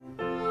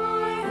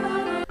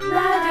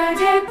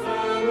Latter-day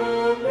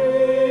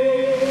Family.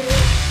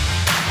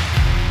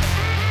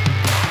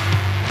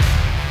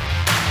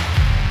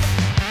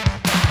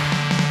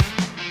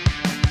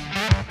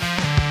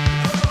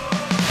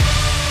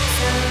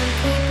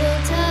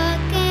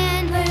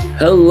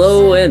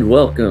 Hello and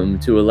welcome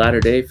to a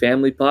Latter-day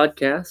Family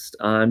podcast.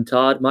 I'm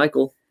Todd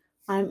Michael.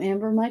 I'm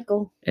Amber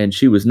Michael. And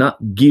she was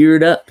not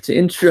geared up to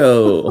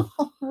intro.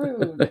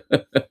 Rude.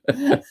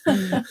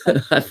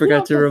 I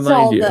forgot to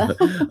remind you.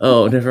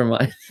 Oh, never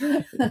mind.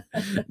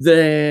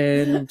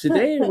 Then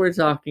today we're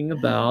talking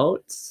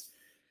about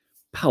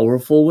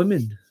powerful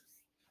women,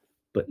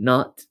 but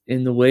not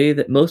in the way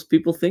that most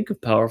people think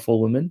of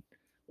powerful women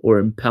or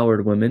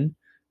empowered women,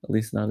 at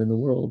least not in the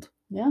world.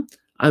 Yeah.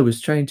 I was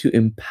trying to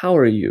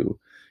empower you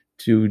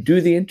to do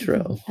the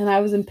intro. And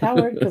I was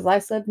empowered because I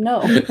said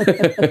no.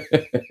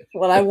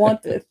 What I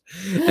wanted.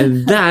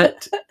 And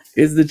that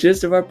is the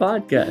gist of our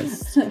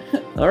podcast.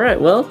 All right.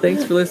 Well,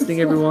 thanks for listening,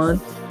 everyone.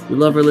 We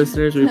love our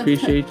listeners. We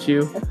appreciate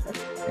you.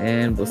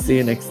 And we'll see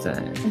you next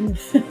time.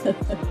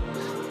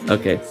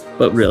 Okay.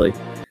 But really.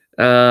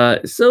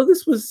 So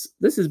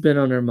this has been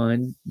on our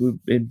mind.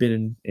 We've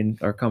been in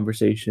our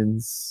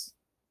conversations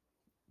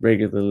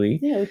regularly.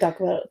 Yeah, we talk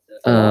about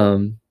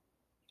it.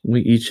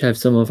 We each have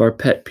some of our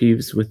pet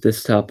peeves with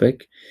this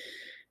topic.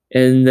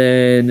 And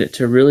then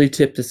to really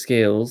tip the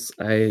scales,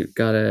 I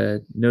got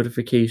a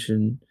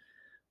notification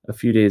a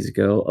few days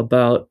ago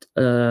about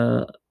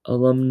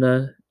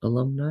alumnus.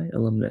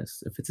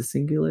 If it's a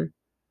singular,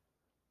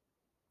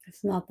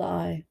 it's not the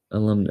I.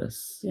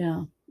 Alumnus.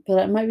 Yeah, but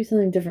it might be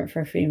something different for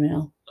a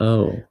female.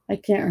 Oh. I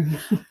can't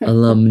remember.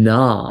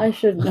 Alumna. I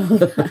should know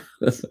that.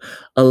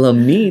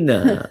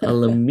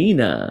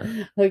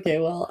 Alumina. Okay,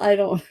 well, I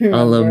don't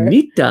remember.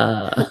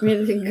 Alamita. I'm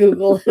going to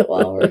Google it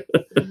while we're...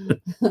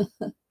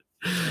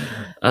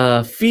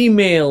 A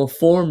female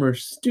former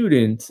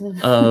student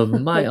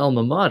of my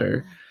alma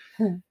mater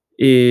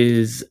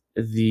is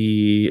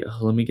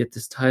let me get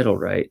this title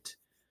right,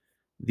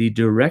 the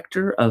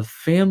Director of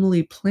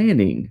Family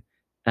Planning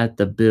at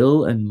the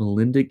Bill and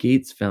Melinda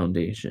Gates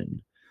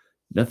Foundation.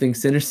 Nothing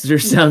sinister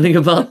sounding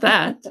about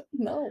that.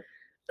 No.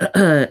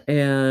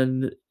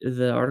 And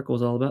the article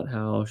is all about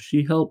how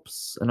she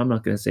helps, and I'm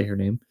not going to say her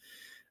name,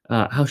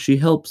 how she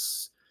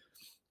helps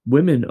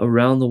women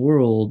around the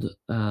world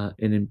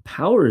and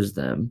empowers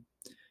them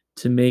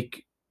to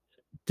make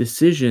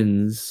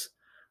decisions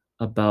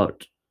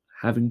about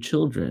having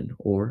children,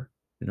 or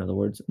in other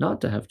words,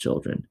 not to have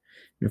children.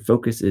 Your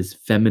focus is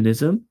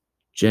feminism,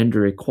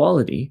 gender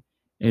equality,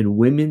 and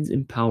women's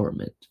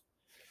empowerment.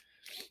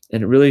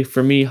 And it really,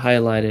 for me,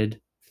 highlighted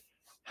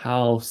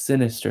how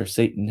sinister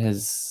Satan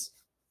has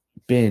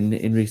been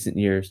in recent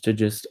years to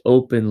just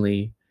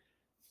openly,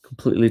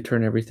 completely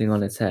turn everything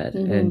on its head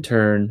and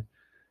turn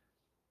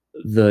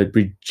the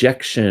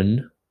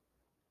rejection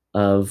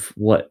of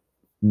what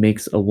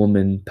makes a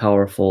woman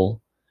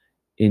powerful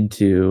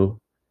into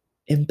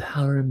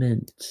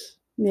empowerment.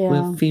 Yeah.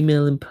 With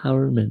female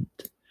empowerment.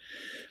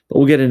 But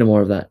we'll get into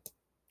more of that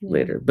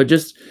later. But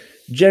just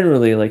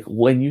generally, like,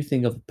 when you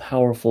think of a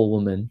powerful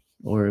woman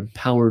or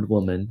empowered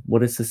woman, what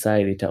does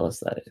society tell us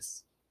that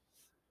is?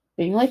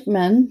 Being like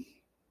men.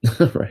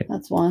 Right.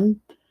 That's one.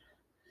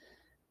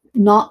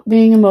 Not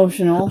being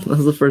emotional. That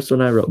was the first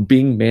one I wrote.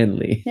 Being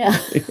manly. Yeah.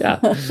 Yeah.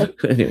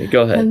 Anyway,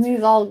 go ahead. And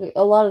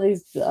a lot of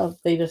these,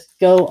 they just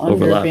go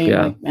under being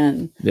like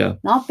men. Yeah.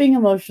 Not being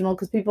emotional,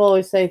 because people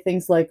always say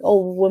things like,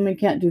 "Oh, women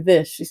can't do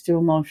this; she's too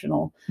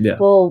emotional." Yeah.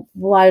 Well,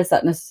 why does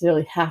that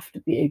necessarily have to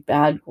be a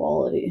bad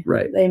quality?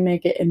 Right. They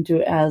make it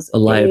into as a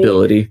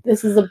liability.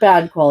 This is a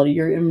bad quality.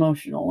 You're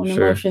emotional, and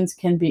emotions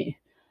can be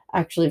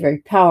actually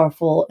very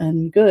powerful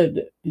and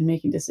good in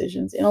making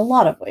decisions in a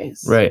lot of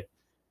ways. Right.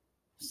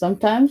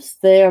 Sometimes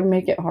they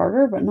make it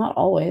harder, but not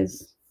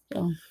always.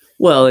 So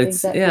well, I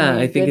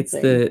think it's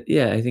the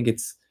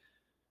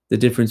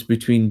difference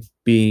between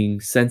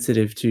being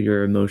sensitive to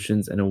your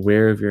emotions and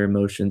aware of your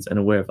emotions and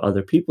aware of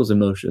other people's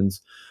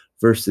emotions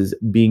versus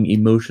being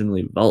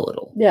emotionally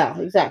volatile. Yeah,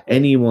 exactly.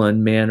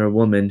 Anyone, man or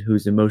woman,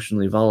 who's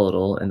emotionally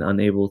volatile and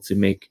unable to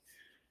make,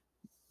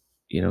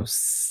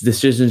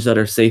 decisions that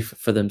are safe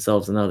for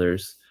themselves and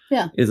others,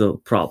 is a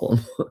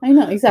problem. I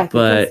know, exactly.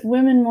 But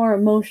women more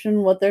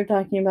emotion, what they're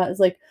talking about is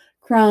like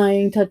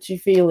crying,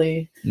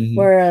 touchy-feely,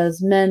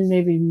 whereas men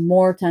maybe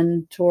more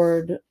tend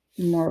toward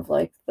more of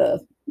like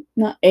the,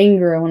 not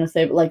anger, I want to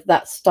say, but like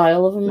that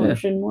style of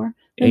emotion more.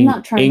 They're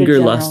not trying anger,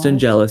 to lust, and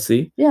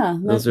jealousy. Yeah.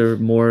 Those are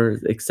more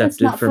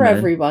accepted not for men.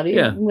 everybody.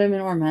 Yeah. Women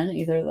or men,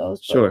 either of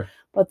those.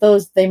 But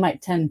those, they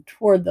might tend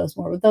toward those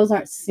more, but those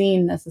aren't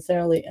seen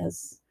necessarily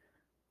as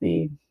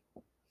the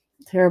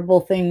terrible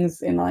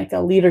things in like a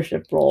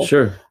leadership role.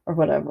 Or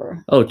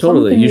whatever. Oh,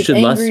 totally. You should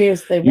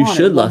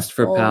lust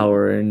for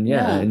power, and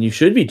and you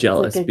should be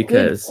jealous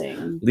because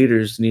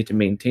leaders need to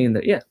maintain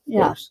that. Yeah. Of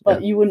course.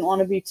 But you wouldn't want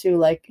to be too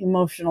like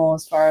emotional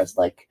as far as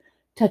like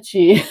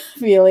touchy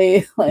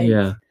feely, like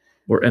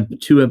or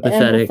too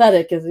empathetic.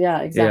 Empathetic is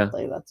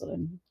exactly. That's what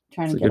I'm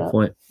trying to get at. That's a good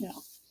point. Yeah.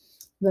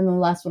 Then the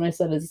last one I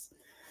said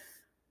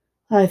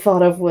I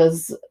thought of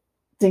was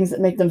things that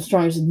make them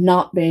strong is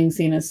not being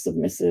seen as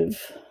submissive.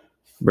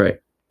 Right.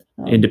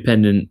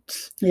 Independent.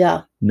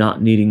 Yeah.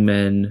 Not needing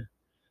men.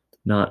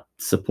 Not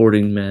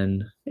supporting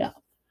men. Yeah.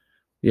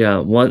 Yeah.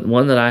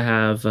 One that I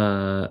have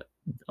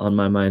on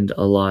my mind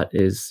a lot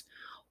is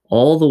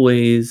all the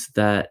ways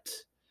that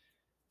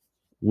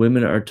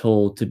women are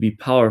told to be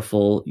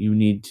powerful, you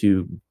need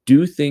to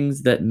do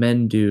things that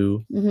men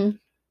do Mm-hmm.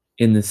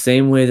 in the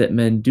same way that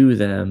men do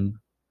them,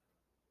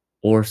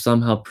 or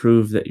somehow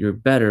prove that you're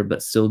better,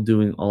 but still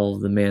doing all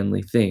of the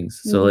manly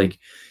things. So, Mm-hmm. like,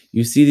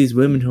 you see these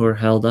women who are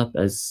held up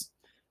as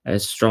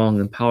strong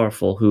and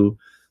powerful, who,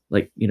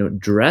 like,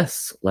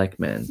 dress like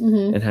men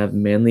Mm-hmm. and have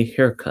manly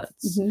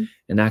haircuts Mm-hmm.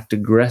 and act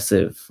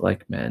aggressive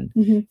like men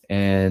Mm-hmm.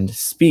 and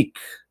speak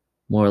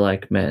more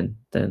like men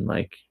than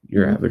like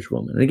your Mhm. average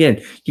woman. And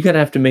again, you kind of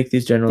have to make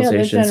these Yeah, they're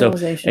generalizations. So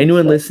generalizations,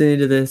 anyone but listening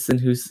to this and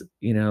who's,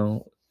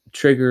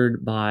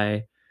 triggered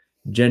by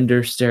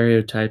gender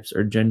stereotypes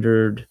or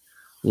gendered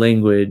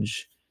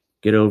language,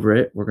 get over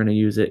it. We're going to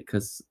use it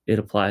because it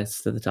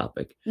applies to the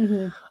topic.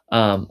 Mhm.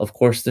 Of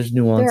course, there's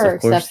nuance. There are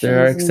Of course,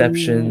 there are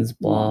exceptions exceptions. and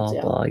Blah nuance,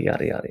 yeah. blah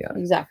yada yada yada.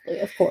 Exactly,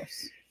 of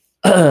course.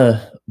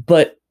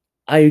 But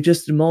I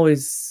just am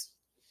always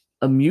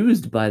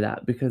amused by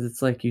that, because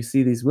it's like you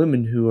see these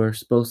women who are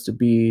supposed to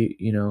be,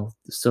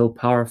 so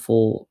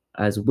powerful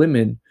as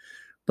women,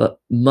 but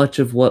much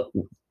of what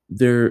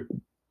they're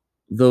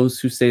those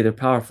who say they're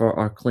powerful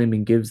are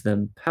claiming gives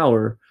them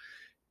power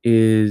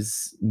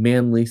is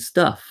manly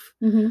stuff.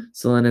 Mhm.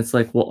 So then it's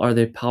like, well, are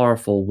they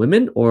powerful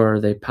women, or are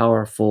they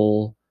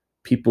powerful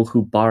people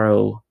who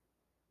borrow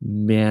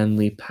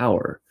manly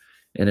power?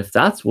 And if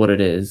that's what it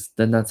is,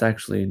 then that's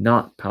actually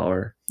not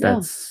power. Yeah.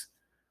 That's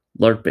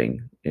LARPing,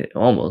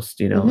 almost.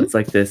 Mhm. It's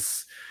like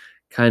this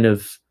kind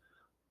of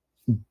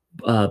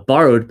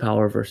borrowed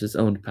power versus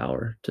owned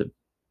power, to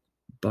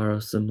borrow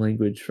some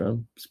language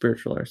from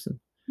Spiritual Arson.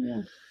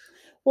 Yeah.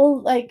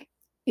 Well, like,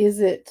 is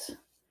it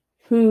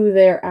who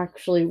they're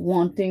actually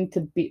wanting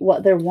to be,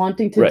 what they're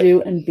wanting to Right.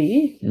 do and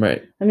be?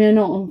 Right. I mean, I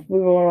know we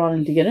were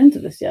wanting to get into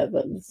this yet,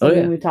 but it's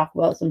something yeah. we talk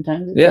about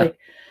sometimes. It's Yeah. like,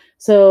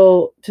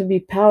 so to be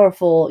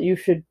powerful, you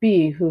should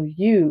be who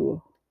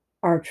you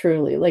are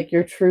truly, like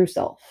your true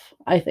self.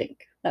 I think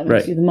that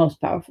makes Right. you the most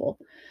powerful.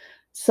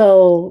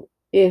 So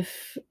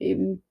if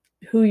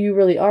who you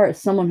really are is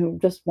someone who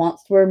just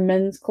wants to wear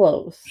men's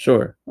clothes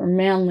Sure. or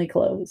manly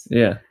clothes,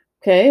 Yeah.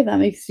 okay, that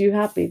makes you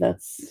happy.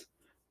 That's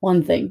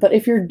one thing. But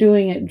if you're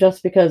doing it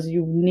just because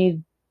you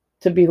need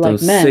to be like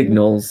Those men,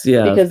 signals, of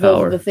because those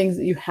are power. the things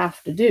that you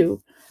have to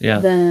do, Yeah.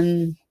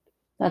 then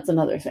that's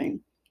another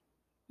thing.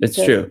 It's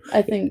Because true.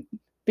 I think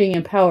being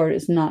empowered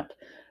is not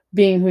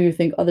being who you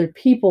think other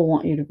people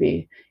want you to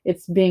be.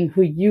 It's being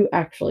who you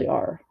actually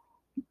are.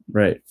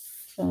 Right.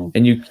 So,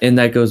 And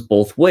that goes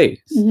both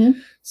ways. mhm.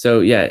 So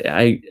yeah,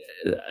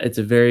 it's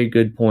a very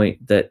good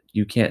point that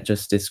you can't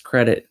just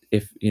discredit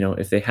if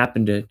they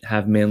happen to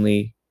have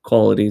manly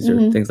qualities or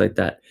Mhm. things like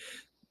that.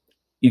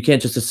 You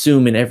can't just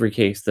assume in every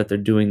case that they're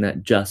doing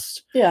that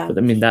just. Yeah. But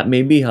I mean, that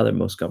may be how they're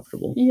most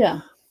comfortable.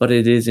 Yeah. But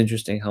it is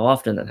interesting how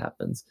often that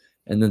happens.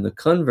 And then the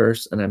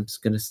converse, and I'm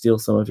just going to steal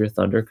some of your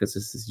thunder because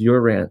this is your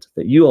rant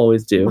that you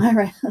always do. My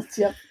rants,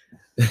 yep.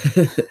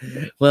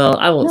 Well,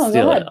 I won't No, go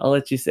steal it. ahead. I'll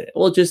let you say it.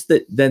 Well, just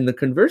that then the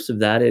converse of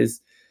that is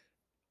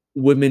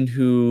women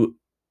who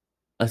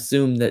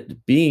assume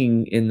that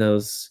being in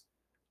those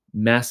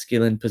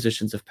masculine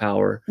positions of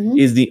power Mhm.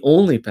 is the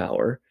only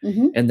power,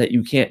 Mhm. and that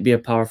you can't be a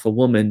powerful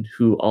woman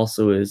who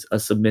also is a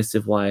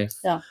submissive wife,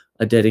 Yeah.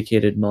 a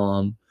dedicated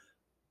mom,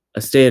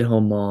 a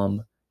stay-at-home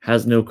mom,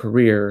 has no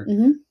career,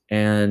 Mhm.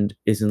 and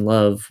is in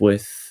love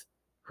with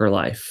her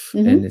life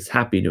Mhm. and is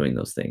happy doing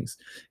those things.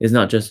 Is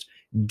not just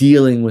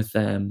dealing with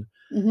them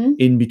Mhm.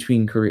 in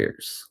between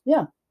careers.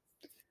 Yeah.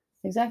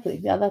 Exactly.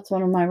 Yeah, that's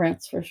one of my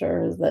rants for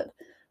sure, is that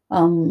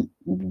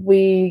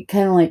we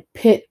kind of like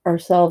pit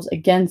ourselves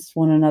against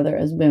one another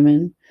as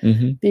women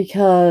Mhm.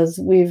 because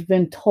we've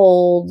been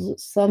told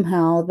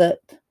somehow that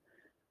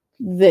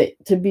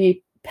to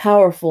be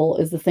powerful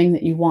is the thing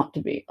that you want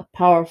to be, a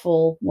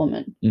powerful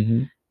woman.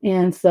 Mhm.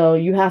 And so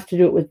you have to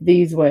do it with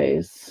these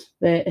ways.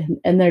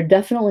 And they're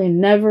definitely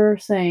never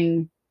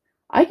saying,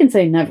 I can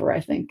say never, I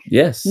think.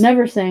 Yes.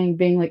 Never saying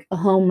being like a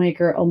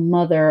homemaker, a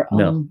mother,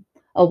 No.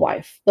 a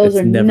wife. Those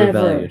It's are never never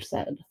valued.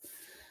 said.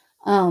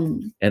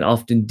 And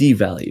often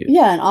devalued.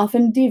 Yeah, and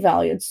often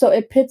devalued. So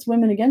it pits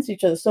women against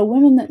each other. So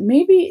women that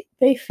maybe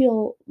they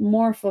feel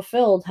more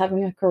fulfilled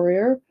having a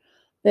career,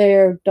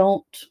 they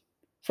don't,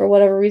 for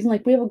whatever reason.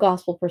 Like we have a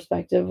gospel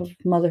perspective of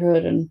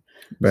motherhood and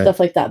Right. stuff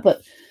like that,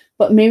 but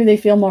maybe they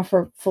feel more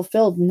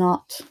fulfilled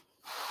not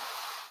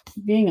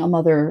being a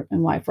mother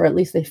and wife, or at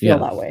least they feel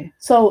Yeah. that way.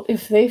 So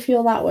if they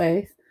feel that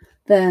way,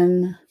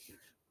 then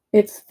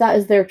that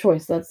is their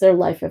choice. That's their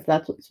life. If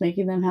that's what's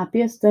making them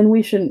happiest, then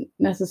we shouldn't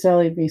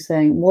necessarily be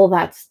saying, well,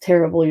 that's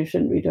terrible, you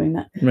shouldn't be doing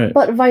that. Right.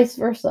 But vice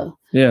versa.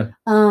 Yeah.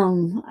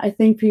 I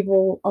think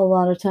people a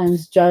lot of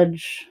times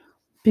judge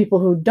people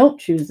who don't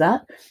choose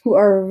that, who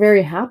are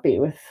very happy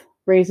with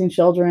raising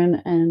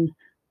children and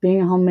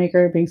being a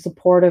homemaker, being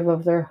supportive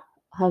of their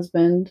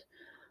husband.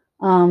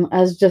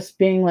 as just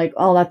being like,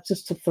 oh, that's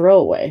just a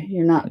throwaway.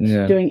 You're not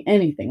Yeah. doing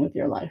anything with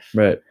your life.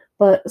 Right.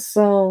 But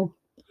so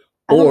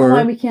I don't know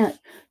why Or we can't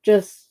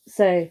just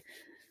say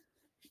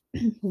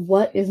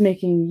what is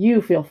making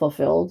you feel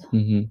fulfilled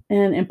Mhm.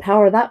 and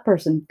empower that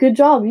person. Good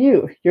job,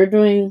 you. You're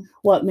doing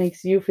what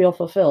makes you feel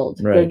fulfilled.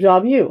 Good Right.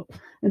 job, you.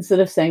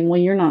 Instead of saying, well,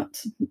 you're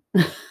not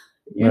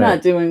you're Right.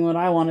 not doing what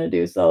I want to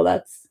do, so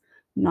that's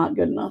not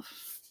good enough.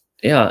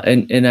 Yeah,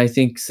 and I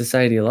think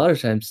society a lot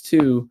of times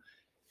too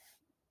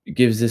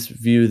gives this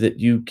view that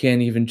you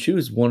can't even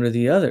choose one or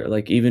the other.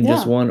 Like even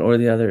just Yeah. one or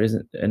the other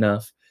isn't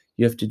enough.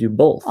 You have to do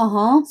both.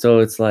 Uh-huh. So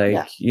it's Yeah.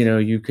 like,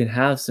 you can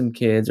have some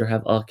kids or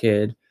have a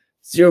kid,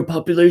 zero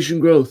population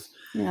growth,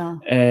 Yeah.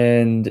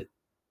 and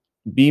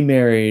be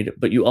married,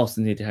 but you also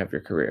need to have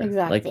your career. Like you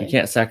Exactly.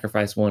 can't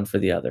sacrifice one for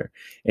the other.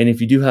 And if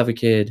you do have a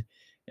kid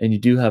and you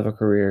do have a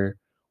career,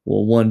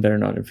 well, one better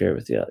not interfere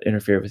with the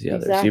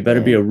other. So you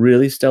better be a Exactly.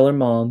 really stellar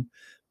mom.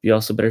 You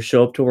also better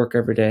show up to work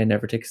every day and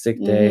never take a sick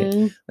day.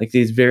 Mhm. Like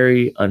these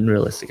very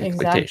unrealistic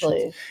expectations.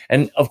 Exactly.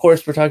 And of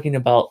course, we're talking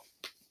about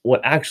what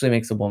actually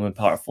makes a woman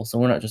powerful. So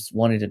we're not just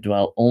wanting to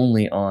dwell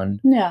only on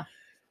Yeah.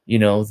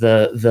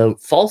 the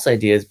false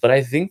ideas, but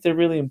I think they're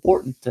really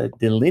important to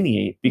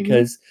delineate Mhm.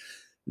 because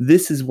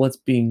this is what's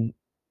being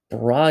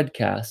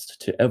broadcast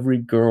to every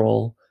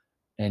girl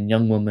and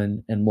young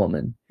woman and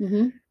woman.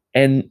 Mhm.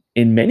 And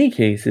in many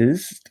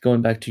cases,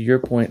 going back to your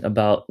point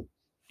about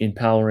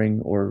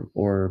empowering or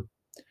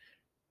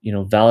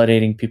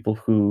validating people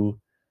who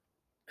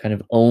kind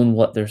of own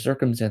what their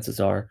circumstances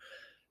are,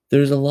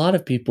 there's a lot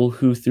of people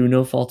who through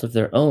no fault of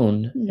their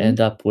own Mhm. end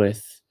up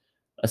with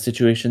a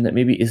situation that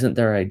maybe isn't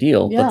their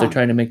ideal, but they're Yeah.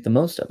 trying to make the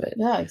most of it.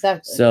 Yeah,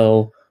 exactly.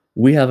 So,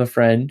 we have a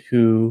friend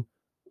who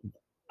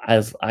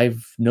as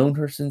I've known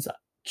her since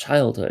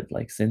childhood,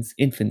 like since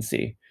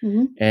infancy.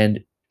 Mhm.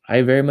 And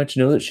I very much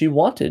know that she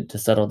wanted to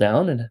settle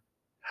down and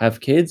have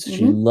kids.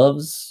 She Mhm.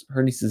 loves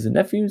her nieces and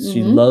nephews.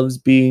 She Mhm. loves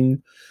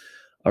being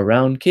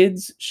around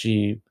kids.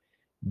 She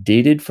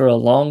dated for a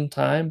long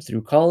time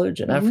through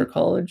college and after Mhm.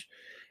 college,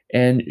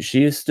 and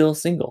she is still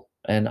single.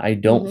 And I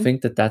don't Mhm.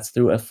 think that that's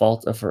through a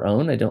fault of her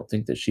own. I don't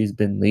think that she's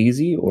been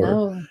lazy or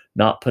No.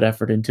 not put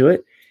effort into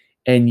it.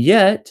 And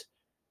yet,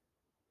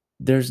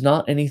 there's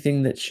not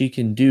anything that she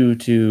can do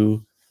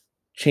to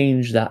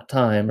change that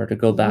time or to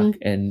go back Mhm.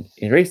 and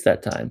erase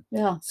that time.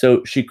 Yeah.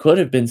 So she could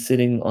have been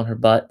sitting on her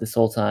butt this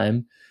whole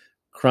time,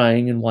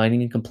 crying and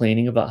whining and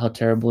complaining about how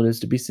terrible it is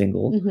to be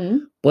single.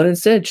 Mhm. But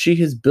instead, she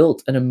has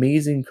built an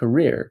amazing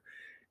career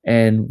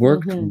and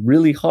worked Mhm.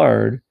 really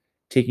hard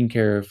taking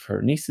care of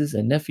her nieces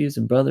and nephews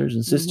and brothers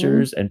and Mhm.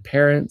 sisters and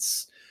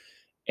parents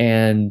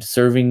and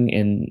serving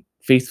in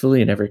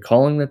faithfully in every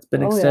calling that's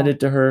been Oh, yeah. extended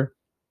to her,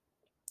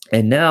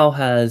 and now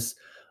has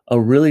a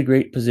really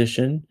great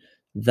position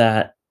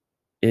that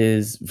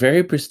is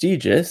very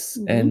prestigious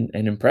Mhm.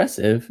 and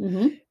impressive,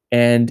 Mhm.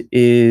 and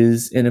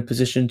is in a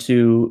position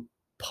to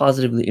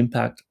positively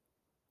impact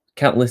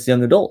countless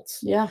young adults.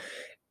 Yeah.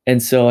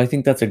 And so I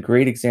think that's a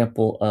great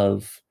example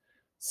of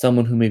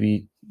someone who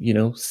maybe,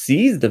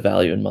 sees the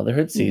value in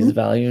motherhood, sees the Mhm.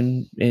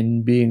 value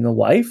in being a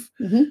wife,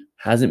 Mhm.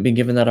 hasn't been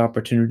given that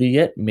opportunity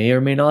yet, may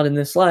or may not in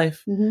this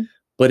life, Mhm.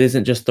 but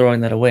isn't just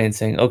throwing that away and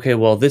saying, "Okay,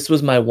 well, this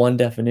was my one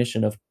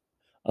definition of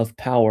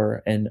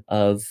power and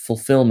of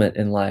fulfillment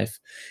in life,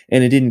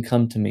 and it didn't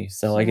come to me,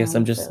 so I guess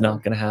I'm So just not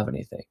failure. gonna have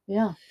anything."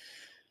 Yeah.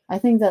 I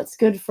think that's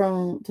good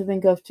from to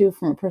think of too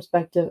from a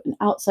perspective, an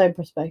outside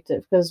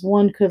perspective, because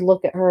one could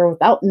look at her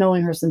without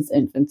knowing her since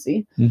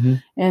infancy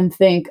Mhm. and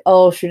think,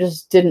 oh, she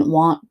just didn't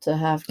want to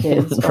have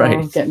kids or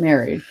Right. get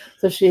married.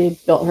 So she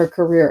built her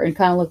career and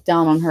kind of look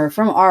down on her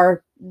from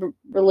our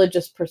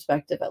religious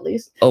perspective, at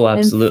least, Oh, and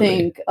absolutely.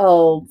 think,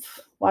 oh,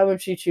 why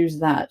would she choose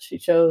that? She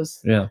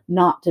chose Yeah.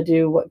 not to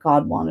do what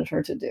God wanted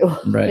her to do,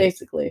 Right.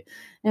 basically.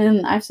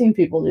 And I've seen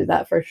people do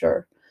that for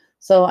sure.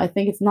 So I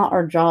think it's not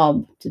our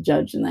job to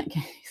judge in that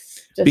case,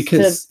 just to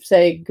Because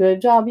say,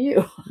 good job,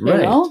 you, you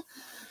right. know?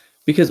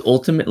 Because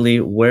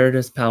ultimately, where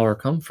does power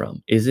come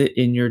from? Is it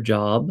in your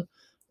job,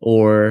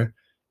 or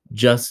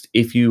just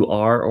if you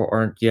are or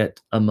aren't yet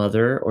a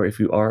mother, or if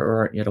you are or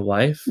aren't yet a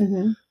wife?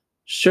 Hmm.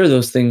 Sure,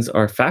 those things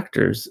are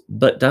factors,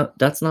 but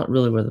that's not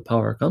really where the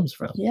power comes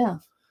from. Yeah.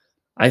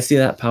 I see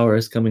that power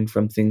as coming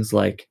from things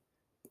like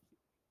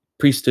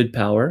priesthood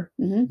power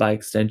Hmm. by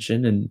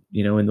extension, and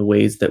in the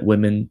ways that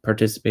women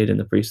participate in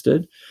the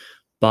priesthood,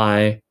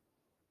 by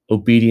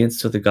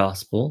obedience to the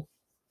gospel,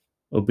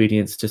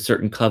 obedience to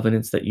certain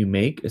covenants that you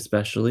make,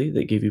 especially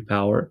that give you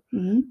power,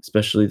 Hmm.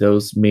 especially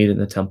those made in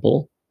the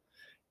temple,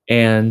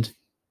 and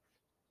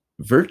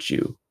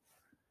virtue.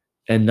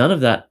 And none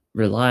of that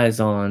relies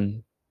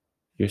on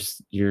your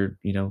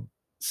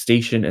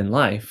station in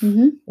life,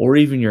 Hmm. or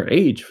even your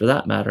age for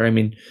that matter. I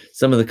mean,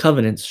 some of the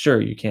covenants,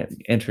 sure, you can't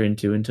enter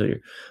into until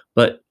you're,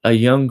 but a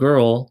young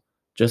girl,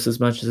 just as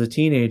much as a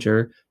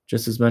teenager,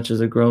 just as much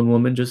as a grown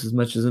woman, just as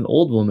much as an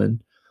old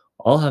woman,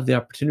 all have the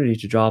opportunity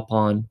to draw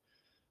upon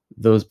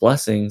those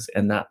blessings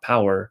and that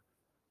power,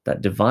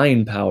 that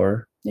divine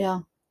power,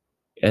 Yeah.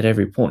 at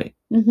every point.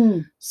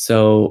 Hmm.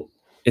 So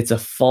it's a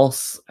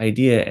false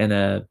idea and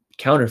a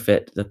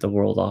counterfeit that the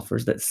world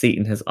offers, that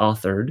Satan has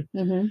authored,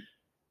 Mm-hmm.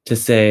 to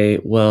say,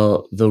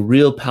 well, the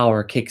real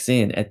power kicks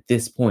in at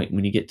this point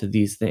when you get to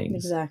these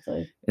things.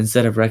 Exactly.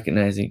 Instead of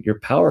recognizing your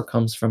power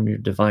comes from your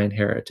divine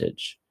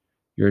heritage.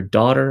 You're a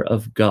daughter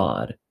of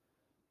God,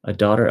 a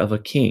daughter of a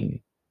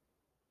king.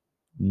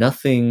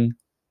 Nothing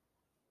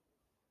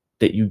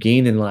that you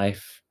gain in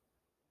life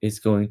is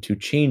going to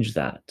change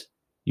that.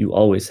 You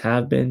always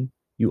have been,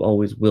 you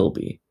always will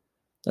be.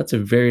 That's a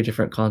very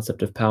different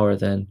concept of power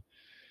than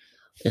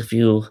if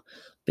you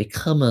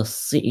become a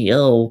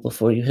CEO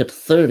before you hit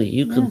 30,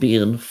 you Yeah. could be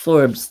in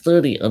Forbes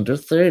 30 under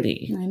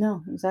 30. I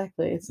know,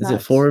 exactly. It's Is not,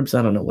 it Forbes?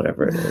 I don't know,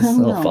 whatever it I is.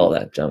 don't I'll follow know.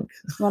 that junk.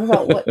 It's not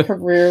about what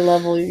career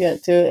level you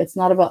get to. It's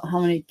not about how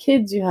many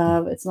kids you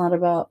have. It's not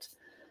about,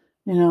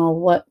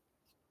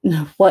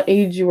 what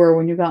age you were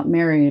when you got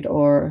married,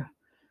 or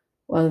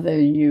whether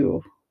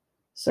you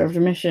served a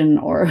mission,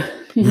 or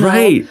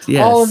Right,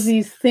 all of yes.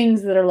 these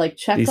things that are like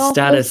check These off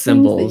status list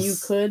things that you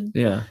symbols. could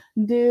Yeah.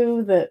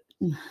 do, that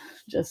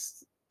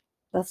just,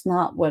 that's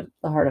not what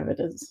the heart of it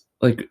is.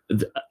 Like,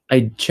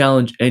 I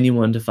challenge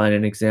anyone to find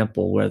an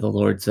example where the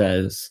Lord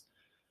says,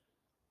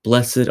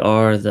 blessed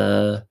are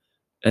the,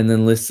 and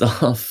then lists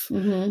off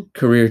Mm-hmm.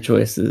 career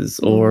choices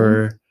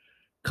or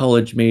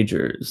college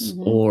majors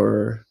Mm-hmm.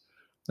 or,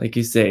 like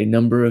you say,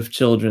 number of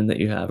children that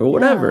you have or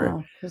whatever.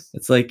 Yeah, 'cause-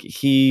 It's like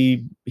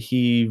he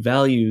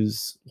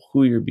values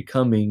who you're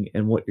becoming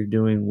and what you're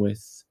doing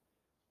with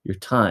your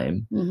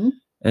time. Mhm.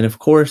 And of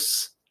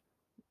course,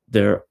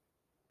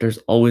 there's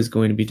always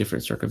going to be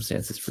different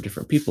circumstances for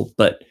different people,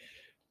 but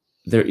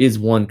there is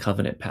one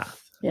covenant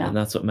path. Yeah. And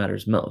that's what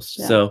matters most.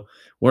 Yeah. So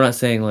we're not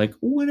saying like,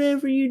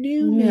 whatever you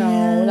do, No,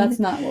 man, that's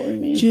not what we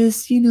mean.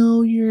 just,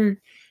 you're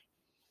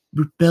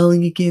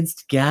rebelling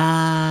against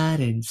God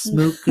and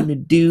smoking a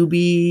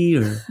doobie,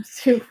 or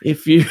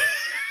if you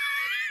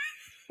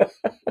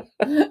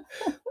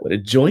what, a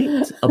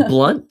joint, a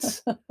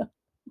blunt, what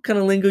kind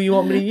of lingo you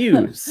want me to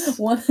use?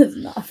 One is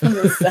not from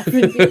the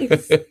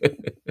 70s.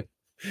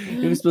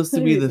 He was supposed to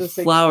be Maybe the it's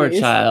the flower 60s.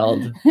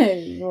 child.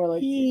 Hey, more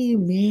like Hey,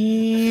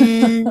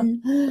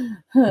 man.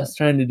 I was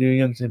trying to do a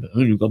young thing, but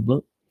you got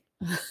blunt.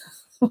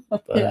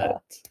 But Yeah.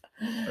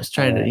 I was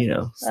trying All right.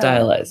 to,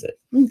 stylize it.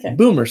 Okay.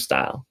 Boomer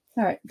style.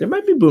 All right. There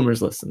might be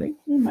boomers listening.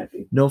 It might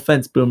be. No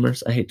offense,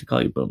 boomers. I hate to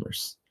call you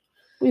boomers.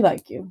 We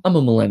like you. I'm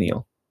a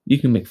millennial. You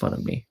can make fun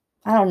of me.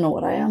 I don't know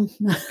what I am.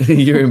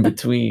 You're in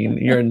between.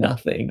 You're a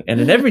nothing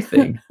and an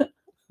everything.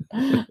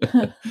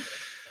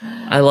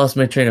 I lost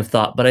my train of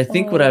thought, but I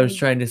think what I was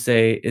trying to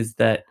say is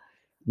that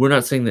we're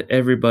not saying that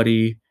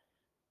everybody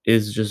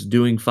is just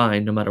doing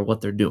fine no matter what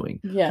they're doing.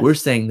 Yes. We're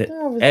saying that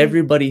They're obviously-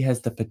 everybody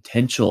has the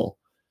potential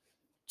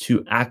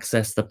to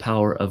access the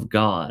power of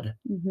God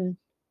Mhm.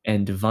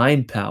 and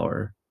divine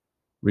power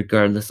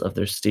regardless of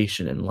their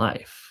station in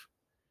life.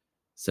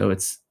 So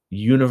it's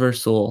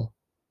universal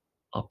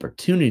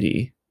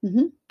opportunity,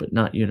 Mhm. but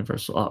not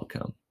universal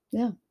outcome.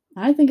 Yeah.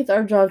 I think it's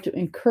our job to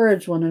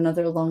encourage one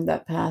another along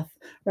that path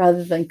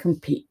rather than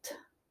compete.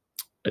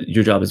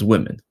 Your job as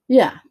women.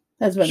 Yeah.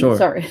 As women. Sure.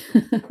 Sorry.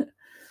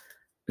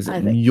 Is I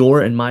it think-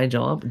 your and my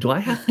job? Do I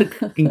have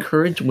to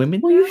encourage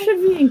women? Well, you now?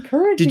 should be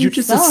encouraging. Did you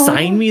just some.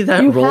 assign me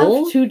that you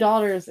role? have 2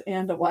 daughters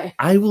and a wife.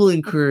 I will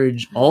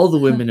encourage all the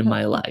women in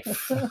my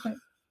life.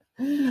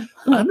 I'm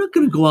not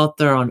going to go out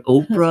there on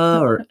Oprah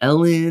or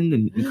Ellen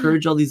and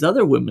encourage all these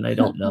other women I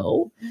don't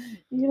know.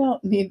 You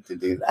don't need to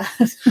do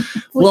that.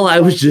 Well, Please I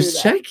was don't do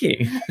just that.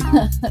 checking.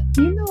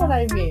 You know what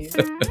I mean.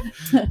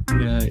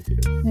 Yeah, I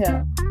do.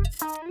 Yeah.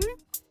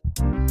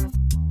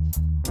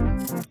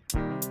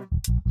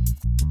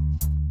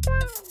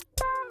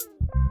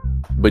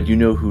 But you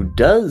know who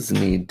does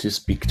need to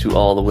speak to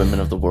all the women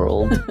of the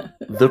world?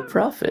 The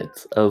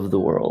prophet of the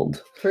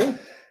world. True.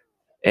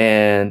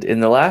 And in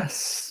the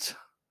last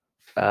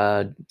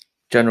not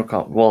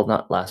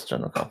last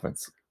general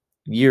conference,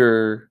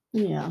 year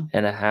Yeah.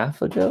 and a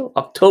half ago,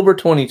 October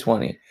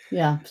 2020.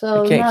 Yeah.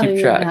 So I can't not keep a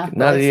year and a track. half,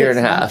 Not but a year and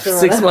a 6 half. months or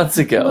 6 whatever. months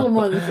ago. A little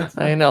more than 6 months.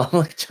 I know. I'm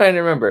like trying to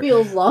remember.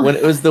 Feels long. When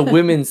it was the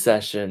women's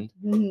session,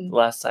 Mhm.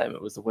 last time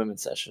it was the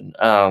women's session,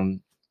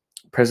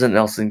 President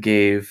Nelson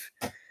gave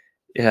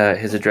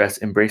his address,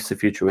 Embrace the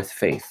Future with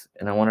Faith.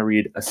 And I want to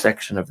read a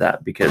section of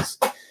that because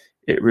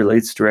it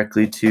relates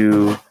directly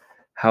to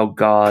how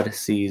God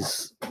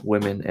sees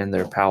women and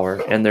their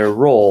power and their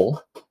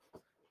role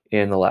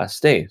in the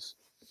last days.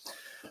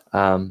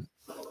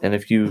 And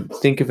if you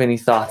think of any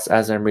thoughts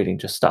as I'm reading,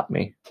 just stop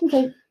me.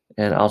 Okay.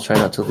 And I'll try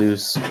not to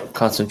lose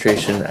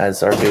concentration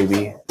as our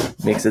baby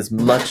makes as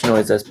much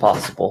noise as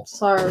possible.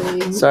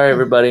 Sorry,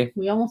 everybody.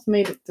 We almost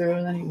made it through,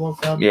 and then he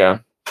woke up. Yeah.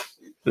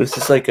 This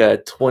is like a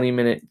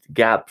 20-minute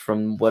gap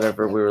from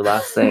whatever we were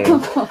last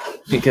saying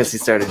because he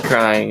started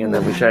crying, and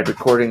then we tried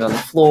recording on the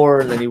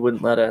floor, and then he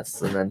wouldn't let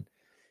us, and then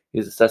he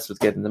was obsessed with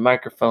getting the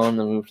microphone,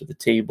 then we moved to the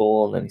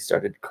table, and then he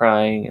started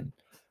crying, and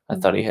I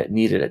thought he had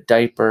needed a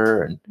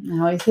diaper, and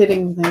Now he's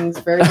hitting things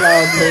very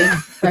loudly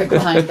right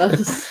behind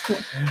us.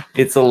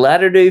 It's a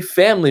Latter-day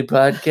Family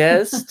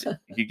podcast.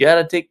 You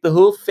gotta take the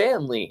whole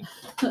family.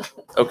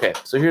 Okay,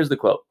 so here's the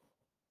quote.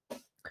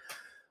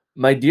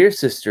 My dear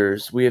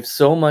sisters, we have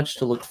so much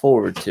to look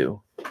forward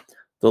to.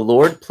 The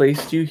Lord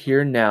placed you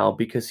here now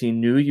because he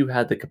knew you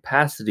had the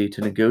capacity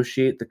to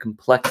negotiate the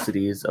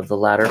complexities of the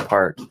latter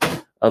part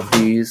of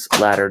these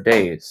latter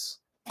days.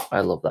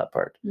 I love that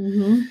part.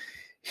 Mm-hmm.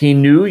 He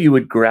knew you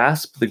would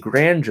grasp the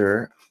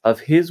grandeur of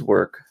his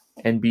work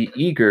and be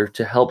eager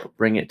to help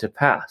bring it to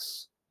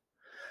pass.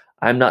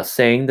 I'm not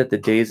saying that the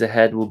days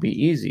ahead will be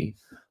easy,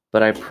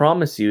 but I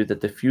promise you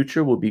that the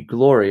future will be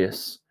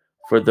glorious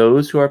for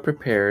those who are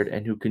prepared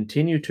and who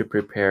continue to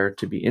prepare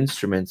to be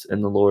instruments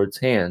in the Lord's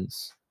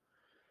hands.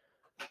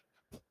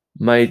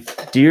 My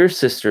dear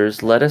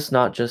sisters, let us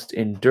not just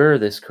endure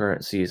this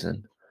current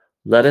season.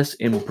 Let us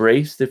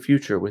embrace the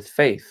future with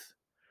faith.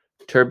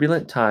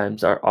 Turbulent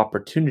times are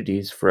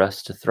opportunities for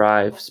us to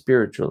thrive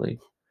spiritually.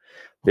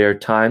 There are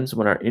times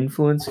when our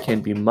influence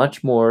can be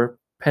much more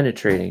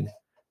penetrating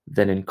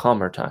than in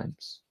calmer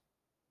times.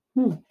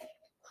 Hmm.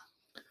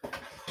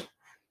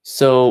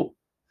 So,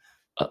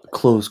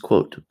 close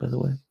quote, by the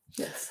way.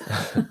 Yes.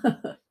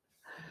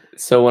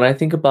 So when I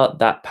think about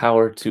that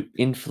power to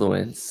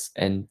influence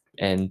and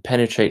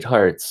penetrate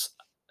hearts,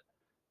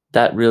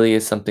 that really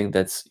is something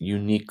that's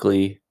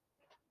uniquely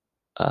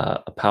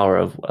a power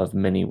of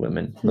many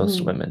women, most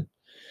Mhm. women.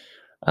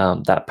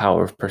 That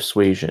power of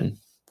persuasion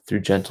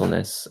through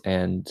gentleness,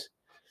 and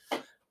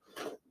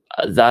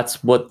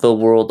that's what the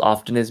world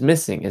often is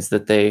missing, is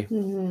that they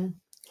Mhm.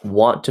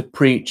 want to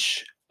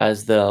preach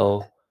as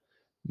though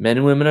men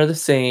and women are the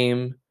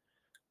same,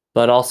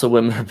 but also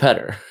women are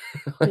better.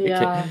 Like,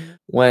 Yeah.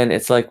 when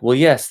it's like, well,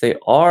 yes, they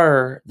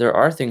are. There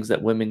are things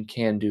that women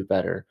can do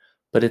better,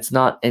 but it's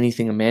not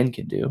anything a man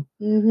can do.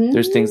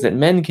 There's things Mhm. that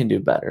men can do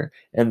better,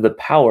 and the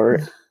power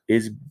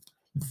is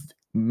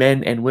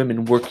men and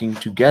women working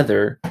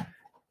together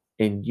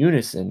in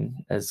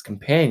unison as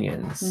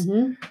companions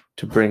Mhm.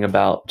 to bring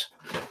about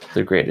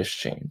the greatest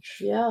change.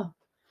 Yeah.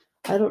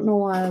 I don't know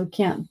why we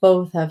can't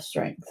both have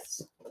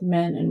strengths,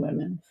 men and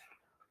women.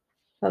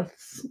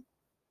 That's,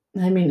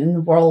 I mean, in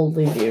the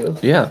worldly view,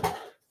 Yeah,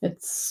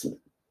 it's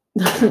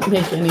doesn't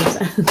make any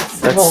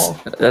sense at all.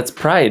 that's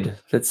pride.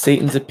 That's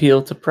Satan's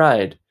appeal to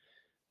pride.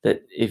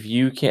 That if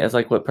you can't, it's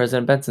like what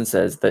President Benson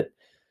says, that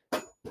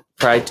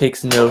pride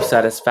takes no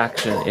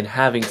satisfaction in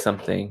having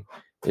something.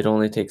 It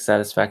only takes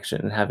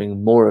satisfaction in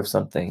having more of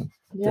something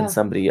than Yeah.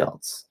 somebody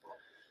else.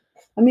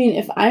 I mean,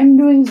 if I'm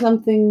doing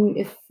something,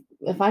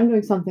 if I'm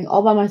doing something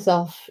all by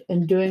myself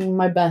and doing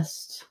my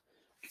best,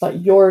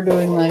 but you're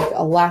doing like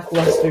a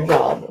lackluster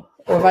job,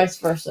 or vice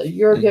versa,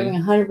 you're Mhm. giving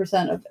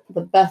 100% of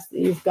the best that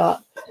you've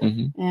got,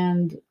 hmm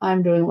and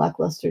I'm doing a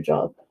lackluster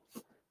job,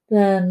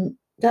 then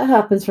that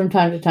happens from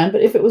time to time.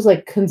 But if it was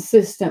like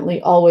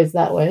consistently always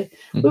that way,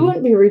 we hmm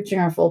wouldn't be reaching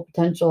our full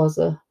potential as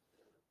a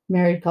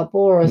married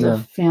couple or as a No.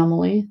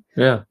 family.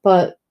 Yeah.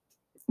 But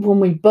when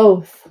we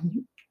both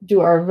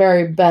do our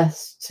very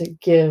best to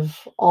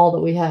give all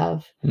that we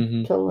have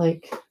hmm to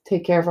like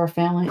take care of our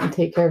family and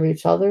take care of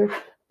each other,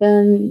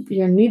 then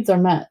your needs are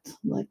met.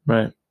 Like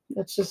Right.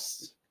 that's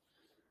just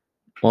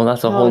Well,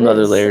 that's a how whole it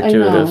nother is. layer I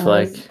to it of know.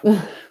 like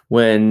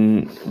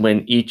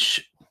when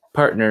each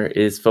partner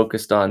is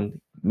focused on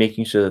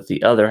making sure that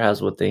the other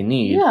has what they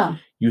need, Yeah.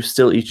 you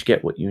still each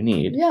get what you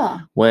need. Yeah.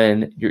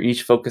 When you're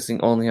each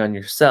focusing only on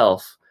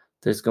yourself,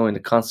 there's going to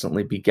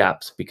constantly be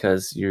gaps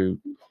because you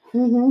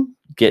Mm-hmm.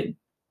 get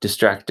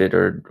distracted,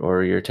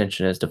 or your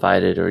attention is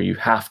divided, or you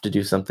have to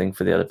do something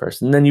for the other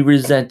person. Then you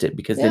resent it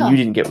because then Yeah. you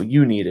didn't get what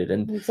you needed,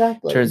 and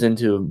Exactly. turns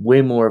into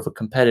way more of a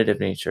competitive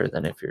nature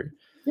than if you're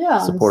Yeah,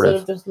 instead supportive.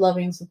 of just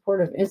loving and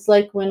supportive. It's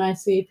like when I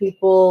see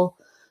people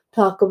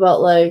talk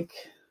about like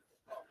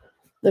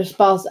their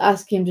spouse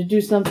asking him to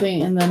do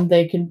something and then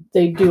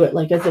they do it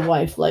like as a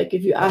wife. Like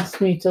if you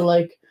asked me to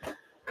like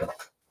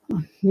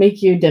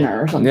make you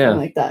dinner or something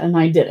like that and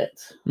I did it,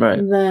 Right.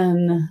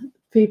 then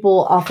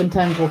people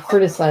oftentimes will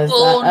criticize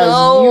Oh, that as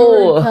no!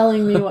 you're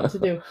telling me what to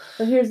do.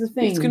 But here's the He's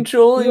thing.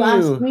 controlling You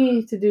ask you.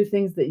 me to do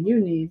things that you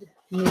need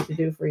me to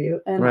do for you,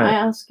 and I Right.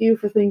 ask you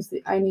for things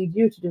that I need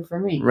you to do for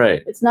me.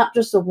 Right. It's not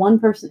just a one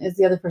person is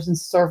the other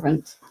person's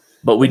servant.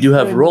 But we It's do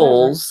have doing whatever.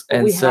 roles, But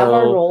and we have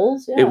our so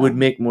roles. it Yeah. would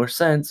make more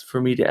sense for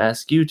me to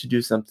ask you to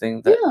do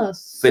something that Yeah, fits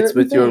certain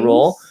with your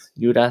role. things.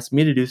 You would ask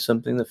me to do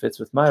something that fits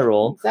with my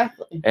role.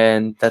 Exactly.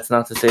 And that's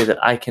not to say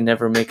that I can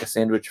never make a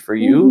sandwich for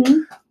you,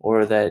 Mhm.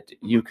 or that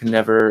you can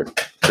never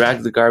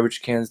drag the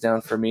garbage cans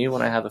down for me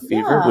when I have a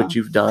fever, Yeah. which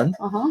you've done.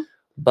 Uh-huh.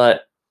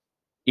 But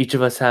each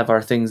of us have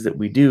our things that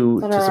we do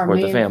That to are our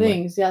support the main family.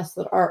 things. Yes,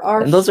 that are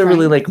our And those are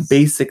really like strengths.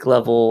 basic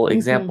level Mhm.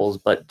 examples,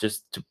 but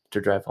just to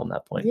drive home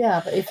that point.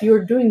 Yeah, but if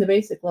you're doing the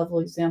basic level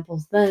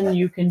examples, then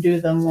you can do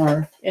the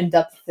more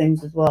in-depth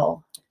things as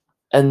well.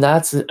 And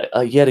that's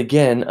yet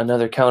again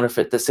another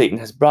counterfeit that Satan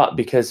has brought,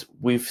 because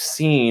we've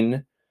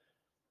seen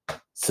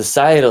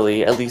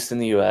societally, at least in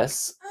the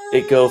US,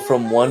 it go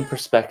from one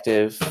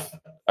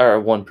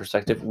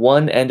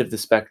end of the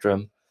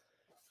spectrum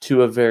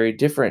to a very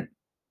different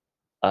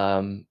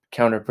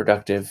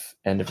counterproductive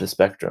end of the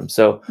spectrum.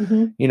 So,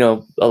 Mm-hmm.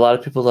 a lot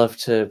of people love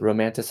to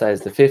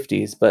romanticize the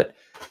 50s, but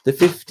the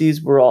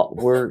 50s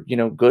were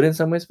good in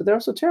some ways, but they're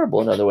also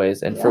terrible in other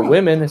ways. And for Yeah.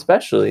 women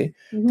especially,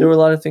 Mhm. there were a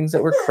lot of things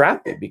that were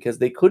crappy because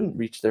they couldn't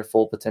reach their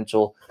full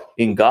potential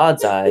in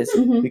God's eyes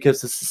Mhm.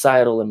 because of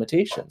societal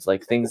limitations,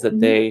 like things that Mhm.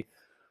 they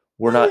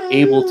were not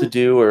able to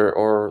do,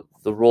 or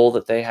the role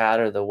that they had,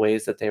 or the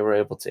ways that they were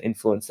able to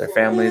influence their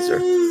families or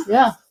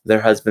Yeah. their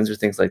husbands or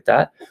things like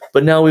that.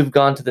 But now we've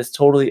gone to this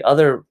totally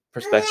other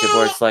perspective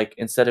where it's like,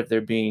 instead of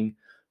there being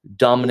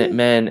dominant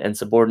men and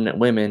subordinate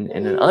women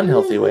in an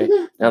unhealthy way,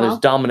 now there's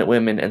dominant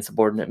women and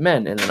subordinate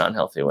men in an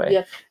unhealthy way.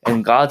 Yep.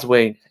 And God's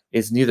way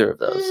is neither of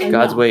those. I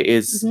God's know. way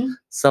is Mhm.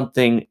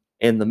 something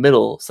in the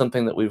middle,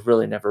 something that we've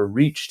really never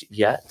reached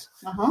yet,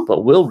 Uh-huh.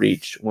 but will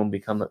reach when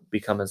we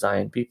become a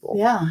Zion people.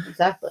 Yeah,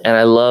 exactly. And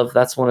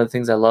that's one of the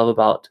things I love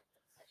about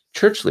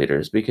church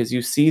leaders, because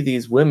you see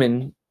these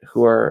women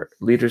who are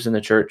leaders in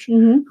the church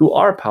Mhm. who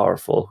are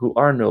powerful, who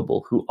are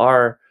noble, who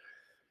are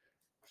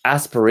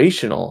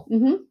aspirational,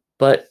 Mhm.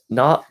 but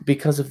not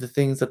because of the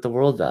things that the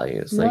world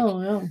values. Like,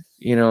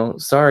 No.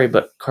 Sorry,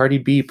 but Cardi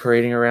B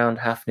parading around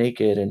half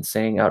naked and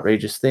saying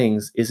outrageous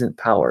things isn't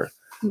power.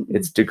 Mm-mm.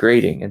 It's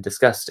degrading and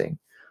disgusting.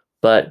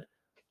 But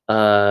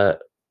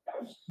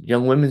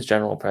young women's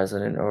general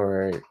president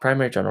or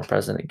primary general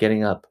president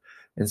getting up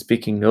and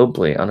speaking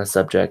nobly on a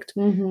subject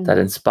Mhm. that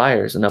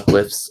inspires and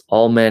uplifts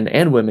all men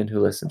and women who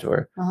listen to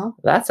her, Uh-huh.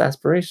 that's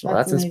aspirational.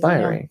 That's amazing,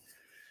 inspiring.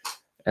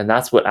 And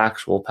that's what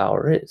actual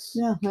power is.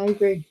 Yeah, I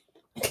agree.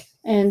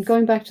 And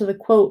going back to the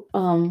quote,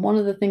 one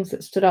of the things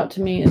that stood out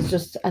to me is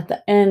just at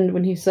the end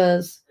when he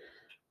says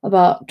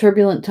about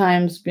turbulent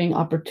times being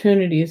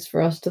opportunities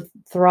for us to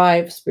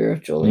thrive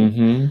spiritually,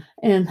 Mm-hmm.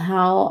 and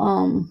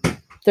how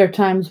there are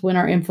times when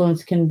our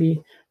influence can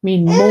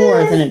mean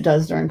more than it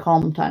does during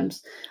calm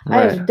times.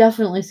 I Right. have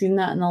definitely seen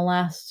that in the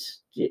last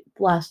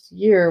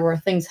year, where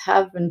things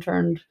have been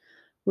turned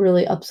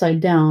really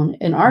upside down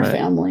in our Right.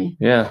 family.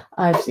 Yeah.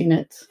 I've seen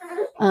it.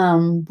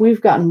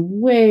 We've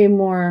gotten way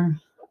more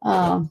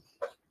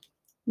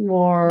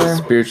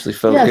Spiritually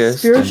focused. Yeah,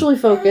 spiritually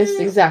focused.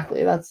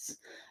 Exactly.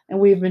 And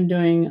we've been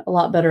doing a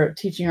lot better at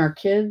teaching our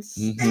kids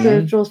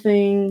spiritual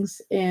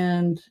things,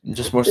 and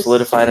just more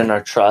solidified in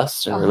our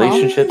trust and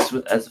relationships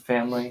as a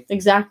family.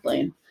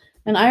 Exactly.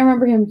 And I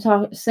remember him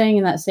saying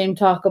in that same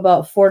talk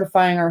about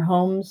fortifying our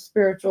homes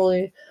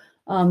spiritually.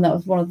 That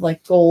was one of the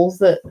goals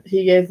that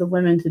he gave the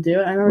women to do.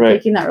 And I remember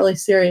taking that really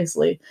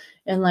seriously.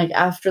 And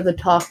after the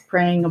talk,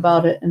 praying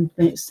about it and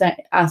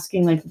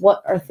asking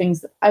what are things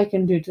that I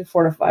can do to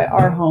fortify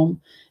our home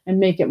and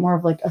make it more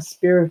of a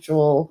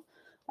spiritual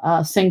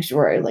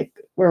sanctuary,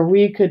 where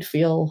we could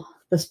feel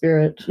the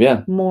Spirit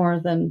more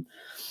than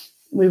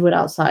we would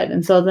outside.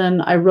 And so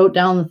then I wrote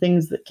down the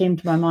things that came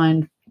to my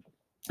mind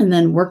and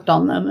then worked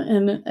on them.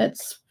 And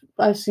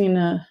I've seen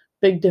a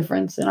big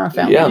difference in our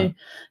family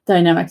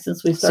dynamic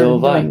since we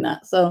started doing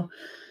that.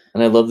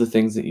 And I love the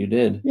things that you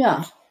did.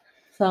 Yeah.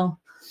 So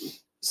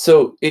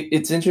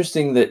it's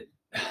interesting that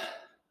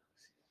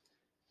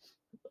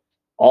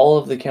all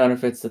of the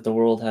counterfeits that the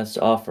world has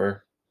to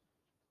offer,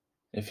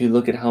 if you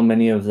look at how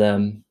many of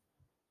them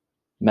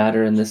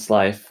matter in this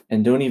life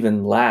and don't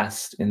even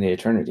last in the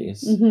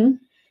eternities,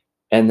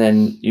 and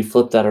then you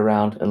flip that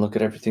around and look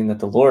at everything that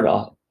the Lord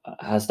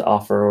has to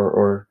offer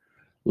or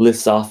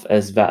lists off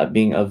as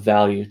being of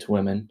value to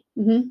women.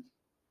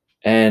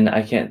 And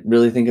I can't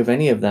really think of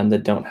any of them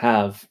that don't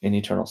have an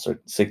eternal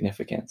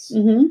significance.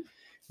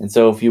 And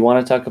so if you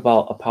want to talk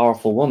about a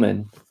powerful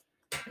woman,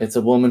 it's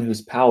a woman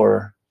whose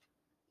power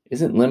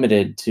isn't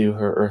limited to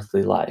her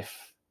earthly life.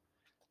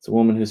 It's a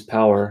woman whose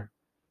power,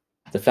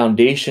 the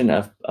foundation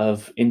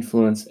of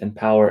influence and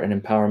power and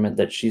empowerment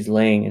that she's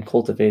laying and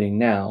cultivating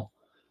now,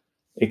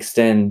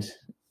 extend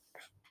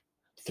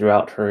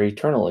throughout her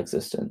eternal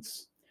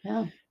existence.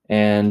 Yeah.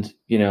 And,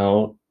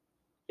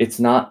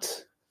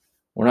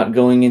 we're not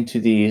going into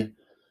the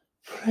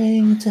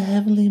praying to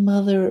Heavenly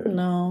Mother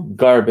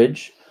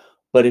garbage.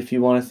 But if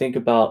you want to think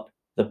about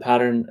the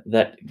pattern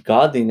that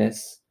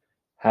godliness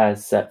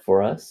has set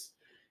for us,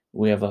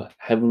 we have a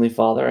Heavenly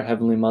Father, a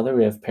Heavenly Mother.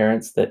 We have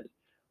parents that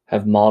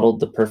have modeled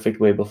the perfect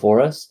way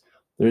before us.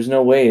 There's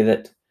no way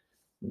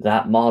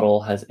that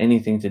model has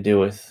anything to do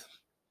with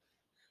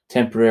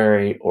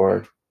temporary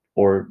or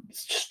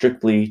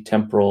strictly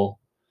temporal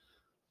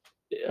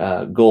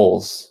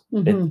goals.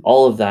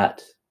 All of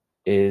that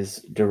is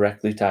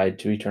directly tied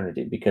to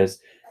eternity, because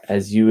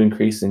as you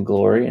increase in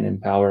glory and in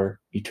power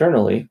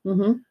eternally,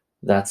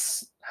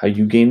 that's how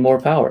you gain more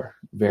power.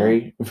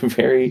 Very,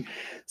 very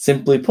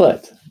simply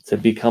put, to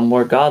become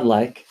more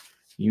godlike,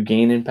 you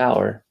gain in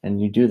power,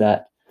 and you do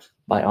that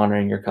by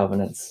honoring your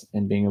covenants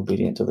and being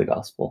obedient to the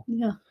gospel.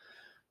 Yeah.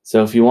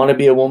 So if you want to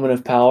be a woman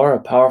of power, a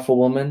powerful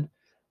woman,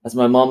 as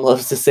my mom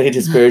loves to say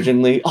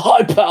disparagingly,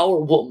 high power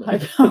woman. High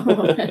power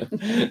woman.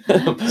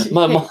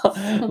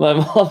 my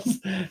mom's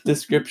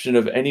description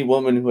of any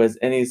woman who has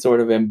any sort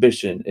of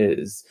ambition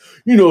is,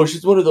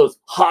 she's one of those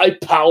high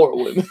power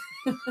women.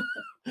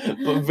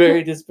 But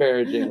very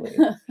disparagingly.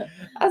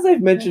 As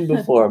I've mentioned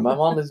before, my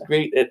mom is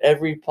great at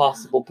every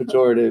possible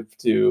pejorative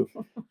to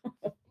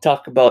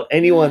talk about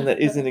anyone that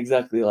isn't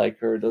exactly like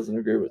her, doesn't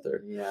agree with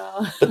her.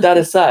 Yeah. But that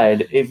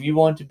aside, if you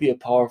want to be a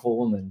powerful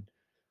woman,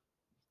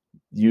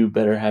 you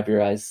better have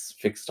your eyes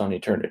fixed on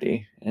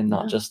eternity and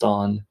not Yeah. just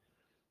on,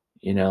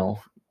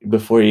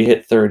 before you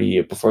hit 30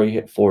 or before you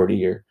hit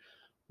 40 or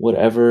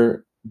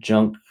whatever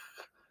junk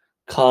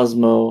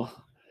Cosmo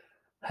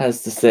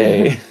has to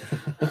say.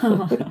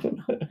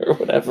 Or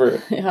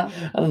whatever. Yeah.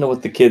 I don't know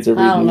what the kids are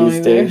I don't reading know these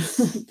either.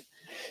 days.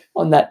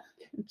 On that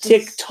Just-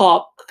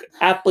 TikTok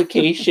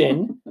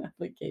application.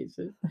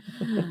 application.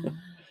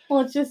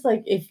 Well, it's just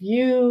like if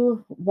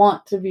you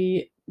want to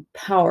be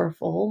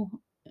powerful,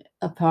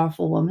 a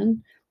powerful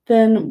woman,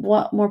 then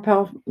what more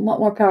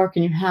power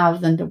can you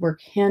have than to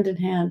work hand in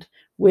hand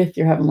with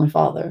your heavenly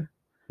Father?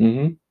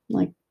 Mm-hmm.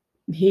 Like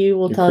he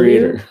will Your tell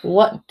creator. you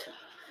what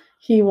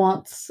he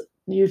wants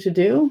you to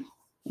do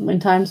in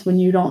times when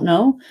you don't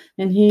know,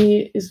 and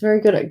he is very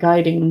good at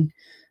guiding.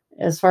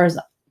 As far as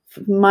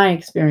my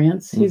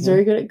experience, he's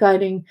very good at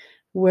guiding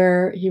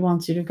where he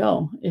wants you to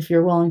go if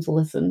you're willing to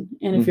listen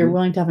and if you're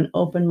willing to have an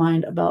open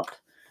mind about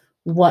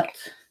what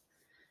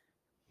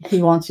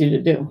he wants you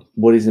to do.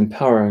 What he's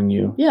empowering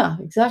you Yeah,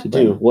 to exactly.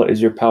 do. What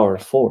is your power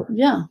for?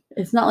 Yeah,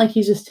 it's not like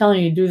he's just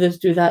telling you do this,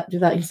 do that, do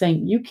that. He's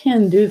saying you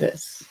can do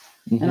this,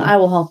 Mhm. and I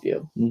will help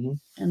you. Mhm.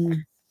 And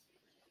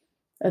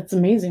that's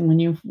amazing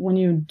when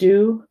you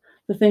do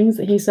the things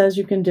that he says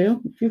you can do.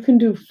 You can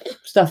do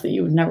stuff that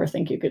you would never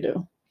think you could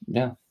do.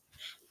 Yeah.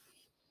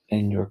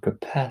 And your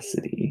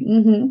capacity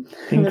Mm-hmm.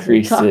 As we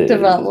increases. talked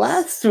about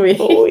last week.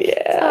 Oh Tie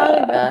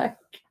yeah. back.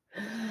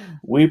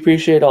 We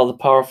appreciate all the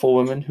powerful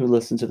women who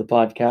listen to the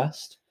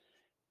podcast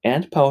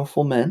and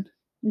powerful men,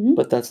 Mhm.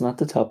 but that's not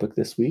the topic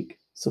this week.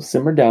 So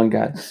simmer down,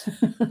 guys.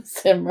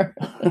 Simmer.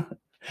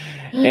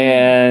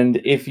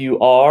 And if you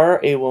are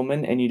a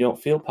woman and you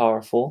don't feel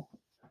powerful,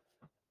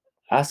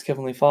 ask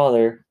Heavenly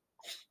Father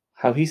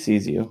how he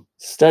sees you.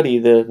 Study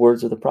the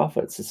words of the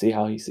prophets to see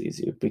how he sees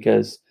you,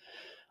 because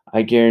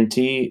I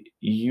guarantee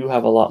you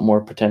have a lot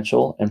more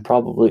potential and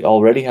probably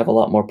already have a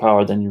lot more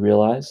power than you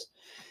realize.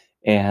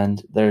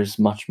 And there's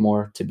much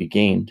more to be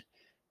gained.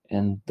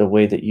 And the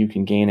way that you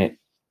can gain it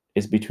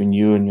is between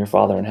you and your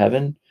Father in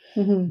heaven,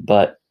 Mm-hmm.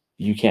 but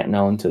you can't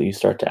know until you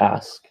start to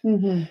ask.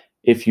 Mm-hmm.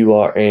 If you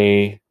are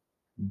a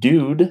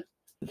dude,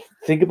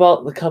 think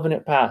about the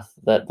covenant path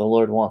that the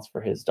Lord wants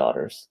for his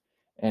daughters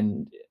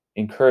and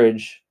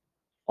encourage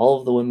all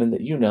of the women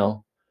that you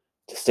know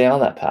to stay on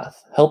that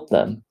path. Help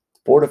them,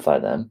 fortify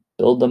them,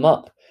 build them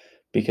up.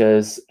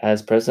 Because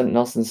as President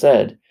Nelson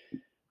said,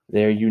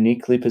 they're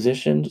uniquely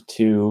positioned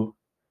to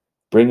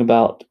bring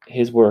about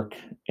his work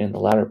in the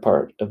latter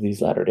part of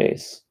these latter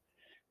days.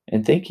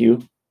 And thank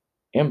you,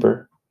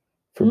 Amber,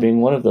 for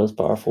being one of those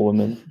powerful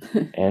women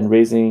and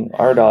raising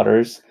our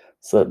daughters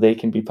so that they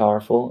can be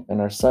powerful and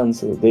our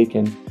sons so that they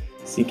can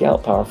seek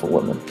out powerful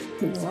women.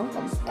 You're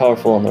welcome.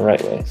 Powerful in the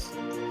right ways.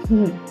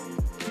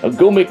 Now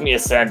go make me a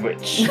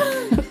sandwich.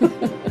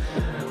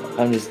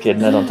 I'm just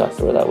kidding. I don't talk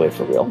to her that way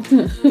for real.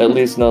 At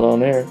least not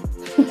on air.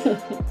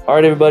 All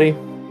right, everybody.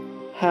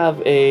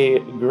 Have a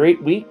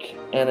great week.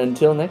 And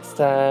until next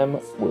time,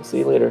 we'll see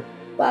you later.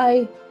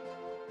 Bye.